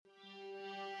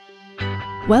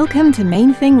Welcome to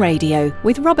Main Thing Radio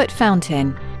with Robert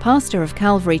Fountain, pastor of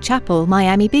Calvary Chapel,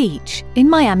 Miami Beach, in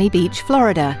Miami Beach,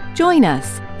 Florida. Join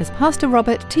us as Pastor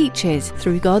Robert teaches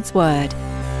through God's Word.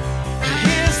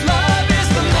 His love is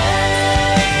the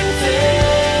main thing.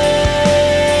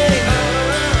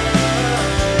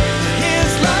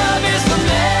 His love is the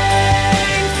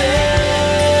main thing.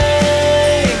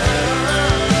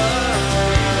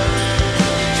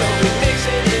 So we're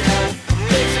mixing it up,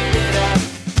 mixing it up.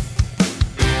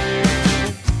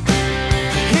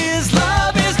 His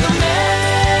love is the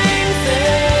main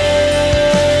thing.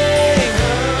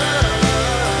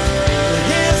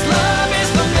 His love is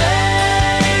the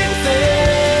main thing.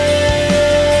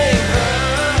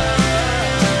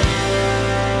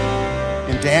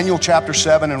 In Daniel chapter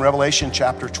 7 and Revelation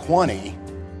chapter 20,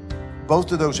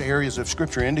 both of those areas of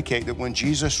Scripture indicate that when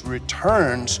Jesus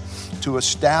returns to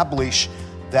establish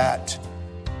that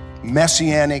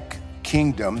messianic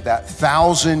kingdom, that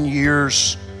 1,000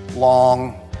 years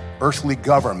long earthly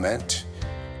government,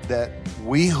 that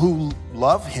we who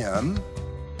love him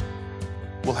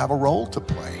will have a role to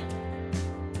play.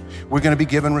 We're going to be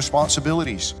given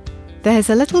responsibilities. There's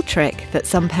a little trick that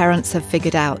some parents have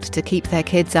figured out to keep their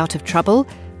kids out of trouble.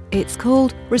 It's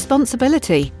called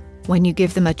responsibility. When you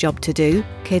give them a job to do,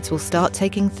 kids will start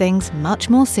taking things much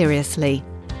more seriously.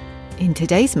 In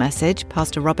today's message,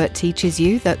 Pastor Robert teaches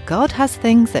you that God has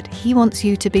things that he wants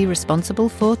you to be responsible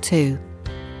for too.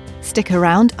 Stick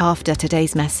around after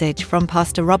today's message from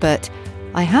Pastor Robert.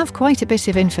 I have quite a bit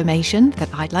of information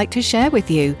that I'd like to share with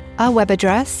you. Our web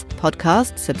address,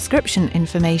 podcast, subscription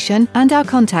information, and our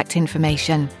contact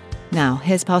information. Now,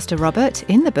 here's Pastor Robert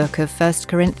in the book of 1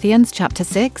 Corinthians chapter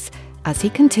 6 as he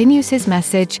continues his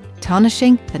message,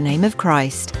 Tarnishing the Name of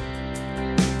Christ.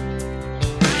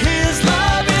 His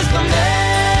love is the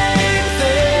main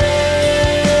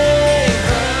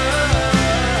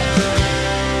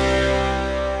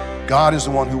thing. God is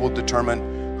the one who will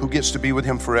determine who gets to be with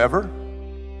him forever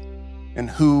and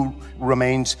who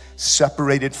remains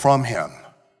separated from him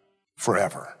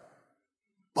forever.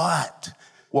 But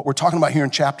what we're talking about here in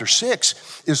chapter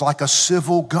 6 is like a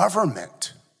civil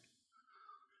government.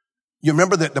 You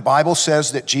remember that the Bible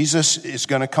says that Jesus is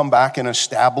going to come back and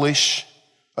establish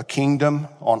a kingdom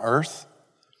on earth?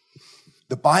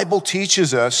 The Bible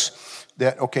teaches us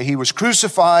that, okay, he was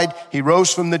crucified, he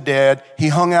rose from the dead, he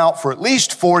hung out for at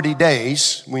least 40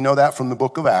 days. We know that from the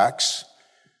book of Acts,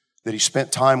 that he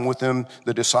spent time with them,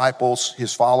 the disciples,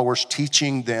 his followers,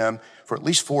 teaching them for at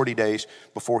least 40 days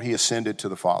before he ascended to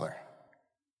the Father.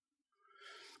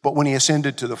 But when he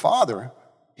ascended to the Father,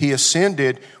 he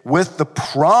ascended with the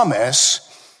promise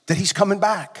that he's coming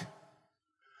back.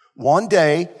 One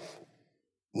day,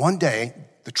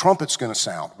 the trumpet's going to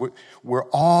sound. We're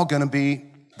all going to be,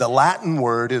 the Latin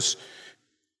word is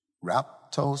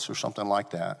raptos or something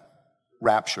like that.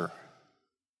 Rapture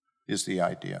is the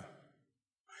idea.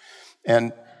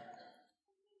 And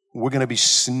we're going to be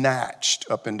snatched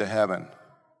up into heaven,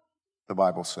 the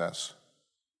Bible says.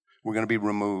 We're going to be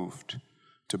removed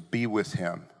to be with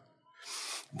him.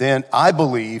 Then I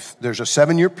believe there's a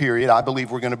 7-year period. I believe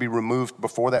we're going to be removed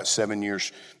before that 7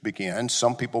 years begins.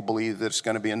 Some people believe that it's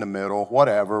going to be in the middle,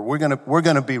 whatever. We're going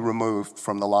to be removed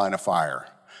from the line of fire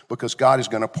because God is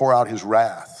going to pour out his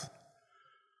wrath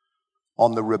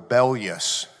on the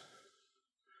rebellious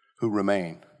who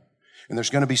remain. And there's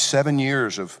going to be 7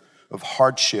 years of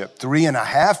hardship.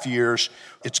 3.5 years,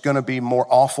 it's going to be more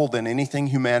awful than anything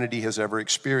humanity has ever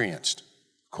experienced,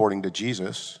 according to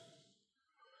Jesus.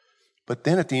 But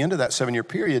then at the end of that 7-year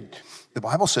period, the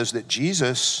Bible says that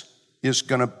Jesus is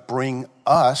going to bring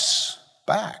us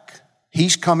back.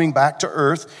 He's coming back to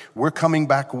earth. We're coming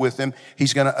back with him.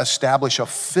 He's going to establish a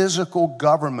physical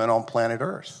government on planet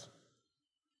Earth.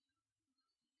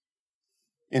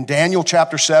 In Daniel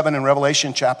chapter 7 and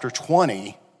Revelation chapter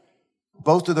 20,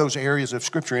 both of those areas of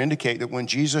Scripture indicate that when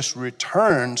Jesus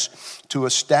returns to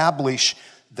establish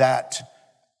that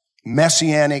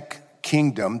messianic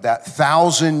kingdom, that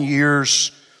 1,000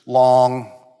 years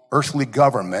long earthly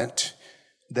government,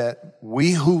 that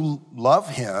we who love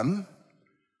him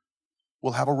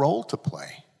will have a role to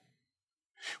play.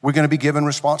 We're going to be given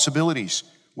responsibilities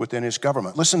within his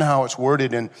government. Listen to how it's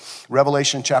worded in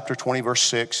Revelation chapter 20, verse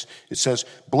 6. It says,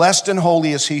 "Blessed and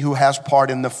holy is he who has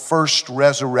part in the first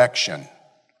resurrection.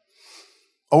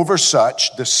 Over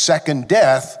such, the second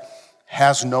death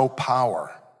has no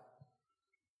power.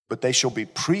 But they shall be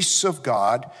priests of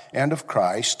God and of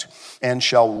Christ, and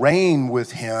shall reign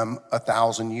with him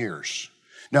 1,000 years."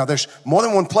 Now, there's more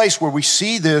than one place where we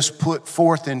see this put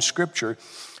forth in Scripture,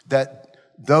 that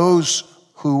those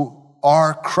who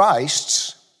are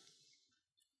Christ's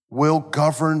will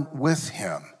govern with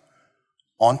him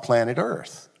on planet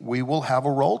Earth. We will have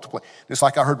a role to play. It's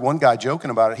like I heard one guy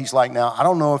joking about it. He's like, now, I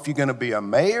don't know if you're going to be a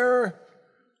mayor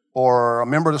or a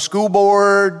member of the school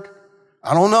board.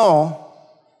 I don't know,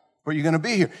 but you're going to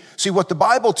be here. See, what the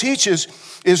Bible teaches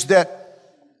is that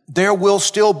there will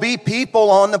still be people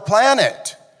on the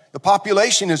planet. The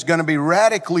population is going to be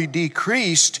radically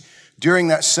decreased during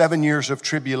that 7 years of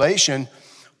tribulation,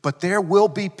 but there will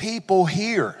be people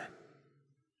here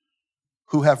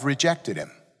who have rejected him,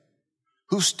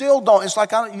 who still don't. It's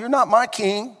like, you're not my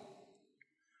king.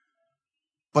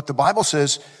 But the Bible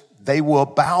says they will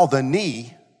bow the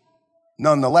knee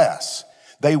nonetheless.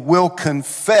 They will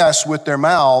confess with their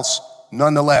mouths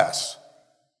nonetheless.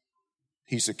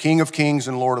 He's the King of kings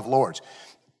and Lord of lords.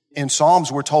 In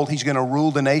Psalms, we're told he's going to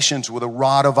rule the nations with a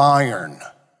rod of iron.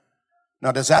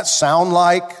 Now, does that sound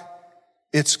like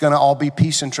it's going to all be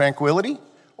peace and tranquility?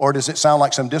 Or does it sound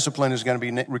like some discipline is going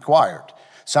to be required?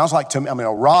 Sounds like to me, a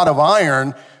rod of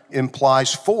iron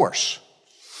implies force.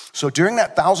 So during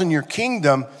that 1,000-year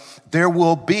kingdom, there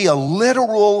will be a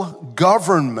literal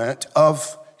government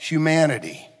of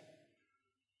humanity.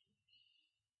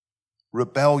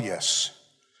 Rebellious,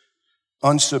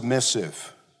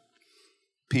 unsubmissive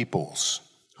peoples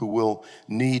who will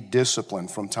need discipline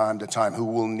from time to time, who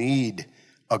will need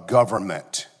a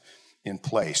government in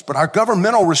place. But our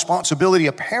governmental responsibility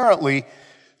apparently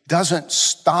doesn't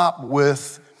stop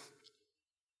with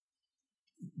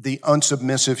the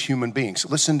unsubmissive human beings.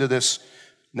 Listen to this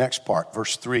next part,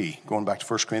 verse 3, going back to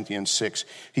 1 Corinthians 6.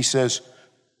 He says,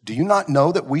 do you not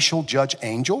know that we shall judge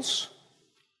angels?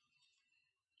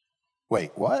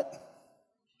 Wait, what?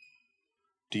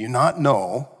 Do you not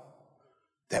know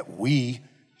that we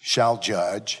shall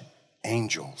judge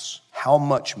angels? How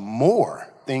much more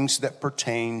things that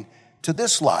pertain to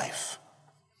this life?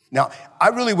 Now, I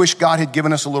really wish God had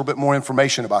given us a little bit more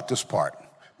information about this part,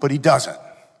 but he doesn't,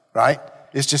 right?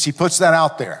 It's just he puts that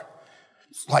out there.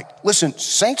 Like, listen,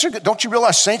 don't you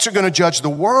realize saints are going to judge the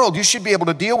world? You should be able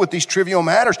to deal with these trivial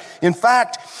matters. In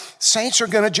fact, saints are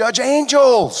going to judge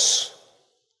angels.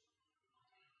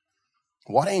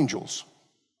 What angels?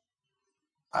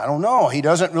 I don't know. He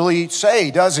doesn't really say,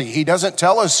 does he? He doesn't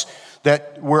tell us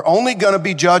that we're only going to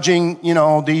be judging,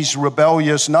 these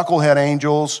rebellious knucklehead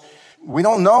angels. We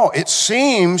don't know. It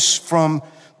seems from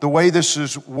the way this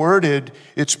is worded,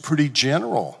 it's pretty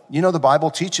general. The Bible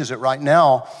teaches it right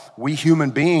now. We human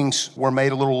beings were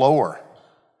made a little lower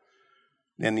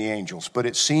than the angels. But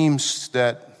it seems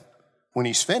that when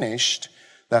he's finished,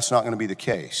 that's not going to be the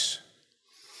case.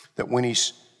 That when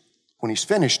he's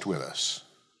finished with us,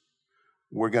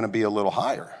 we're going to be a little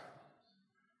higher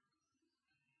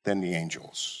than the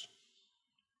angels.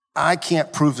 I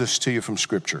can't prove this to you from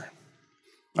Scripture.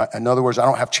 In other words, I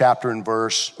don't have chapter and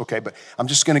verse, okay, but I'm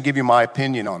just going to give you my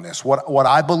opinion on this. What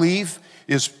I believe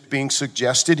is being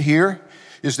suggested here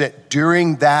is that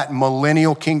during that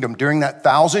millennial kingdom, during that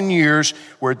 1,000 years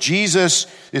where Jesus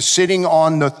is sitting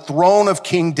on the throne of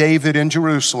King David in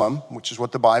Jerusalem, which is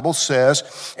what the Bible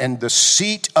says, and the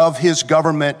seat of his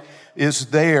government is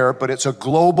there, but it's a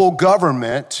global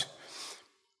government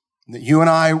that you and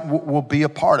I will be a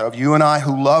part of. You and I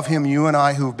who love him, you and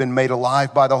I who've been made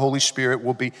alive by the Holy Spirit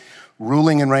will be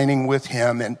ruling and reigning with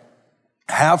him and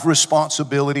have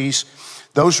responsibilities.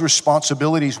 Those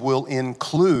responsibilities will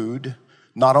include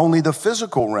not only the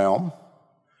physical realm,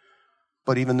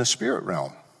 but even the spirit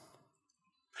realm.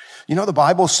 The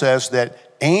Bible says that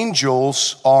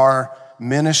angels are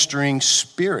ministering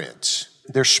spirits.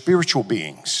 They're spiritual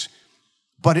beings.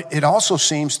 But it also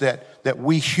seems that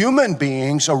we human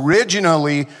beings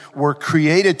originally were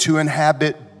created to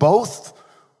inhabit both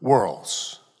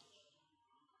worlds,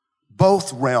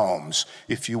 both realms,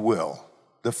 if you will.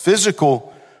 The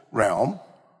physical realm,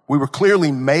 we were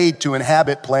clearly made to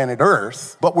inhabit planet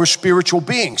Earth, but we're spiritual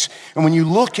beings. And when you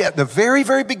look at the very,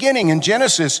 very beginning in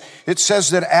Genesis, it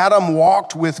says that Adam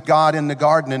walked with God in the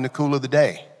garden in the cool of the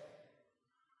day.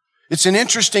 It's an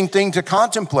interesting thing to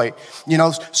contemplate.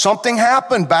 Something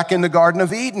happened back in the Garden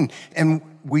of Eden, and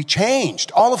we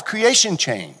changed. All of creation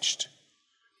changed.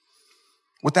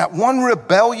 With that one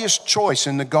rebellious choice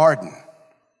in the garden,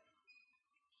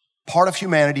 part of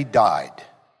humanity died.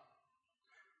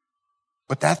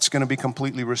 But that's going to be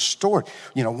completely restored.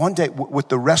 One day, with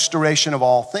the restoration of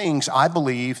all things, I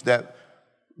believe that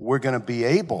we're going to be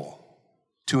able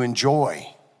to enjoy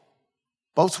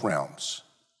both realms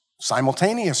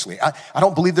simultaneously. I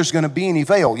don't believe there's going to be any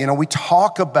veil. We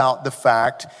talk about the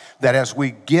fact that as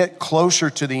we get closer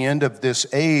to the end of this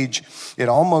age, it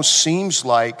almost seems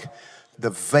like the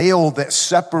veil that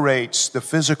separates the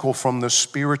physical from the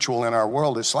spiritual in our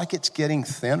world, it's like it's getting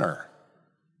thinner.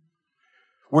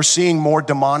 We're seeing more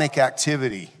demonic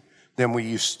activity than we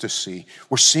used to see.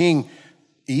 We're seeing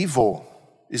evil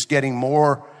is getting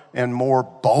more and more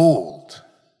bold,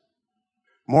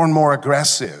 more and more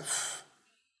aggressive.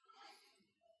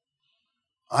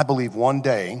 I believe one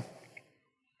day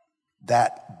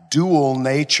that dual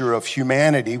nature of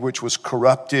humanity, which was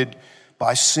corrupted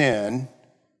by sin,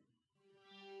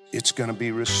 it's going to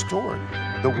be restored.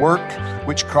 The work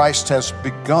which Christ has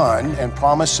begun and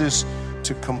promises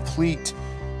to complete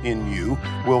in you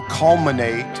will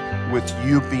culminate with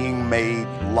you being made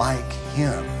like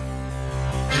Him.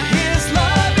 His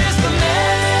love is the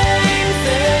main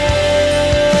thing.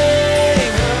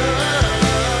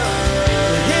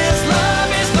 His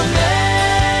love is the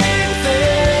main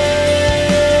thing.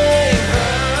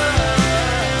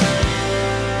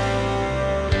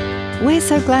 We're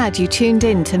so glad you tuned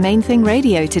in to Main Thing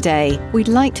Radio today. We'd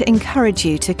like to encourage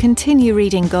you to continue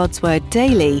reading God's Word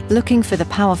daily, looking for the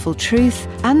powerful truth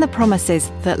and the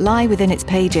promises that lie within its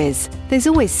pages. There's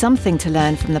always something to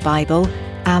learn from the Bible,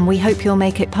 and we hope you'll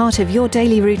make it part of your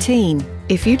daily routine.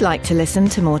 If you'd like to listen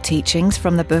to more teachings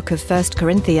from the book of 1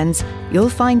 Corinthians, you'll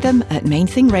find them at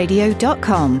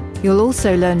mainthingradio.com. You'll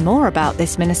also learn more about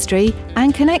this ministry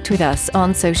and connect with us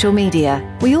on social media.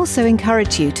 We also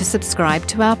encourage you to subscribe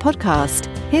to our podcast.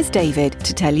 Here's David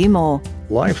to tell you more.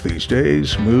 Life these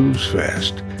days moves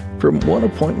fast. From one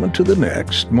appointment to the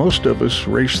next, most of us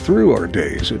race through our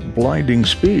days at blinding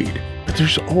speed. But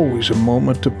there's always a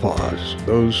moment to pause.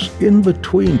 Those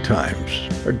in-between times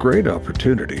are great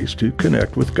opportunities to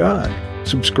connect with God.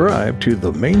 Subscribe to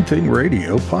the Main Thing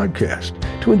Radio podcast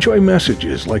to enjoy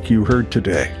messages like you heard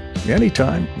today,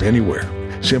 anytime, anywhere.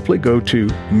 Simply go to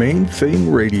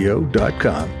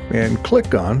mainthingradio.com and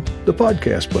click on the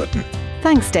podcast button.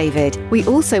 Thanks, David. We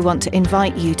also want to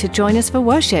invite you to join us for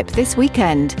worship this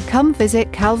weekend. Come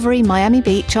visit Calvary Miami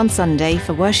Beach on Sunday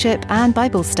for worship and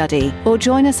Bible study, or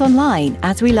join us online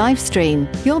as we live stream.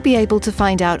 You'll be able to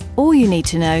find out all you need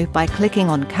to know by clicking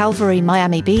on Calvary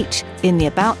Miami Beach in the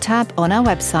About tab on our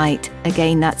website.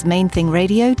 Again, that's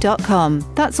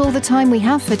mainthingradio.com. That's all the time we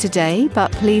have for today,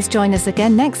 but please join us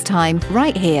again next time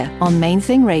right here on Main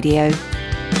Thing Radio.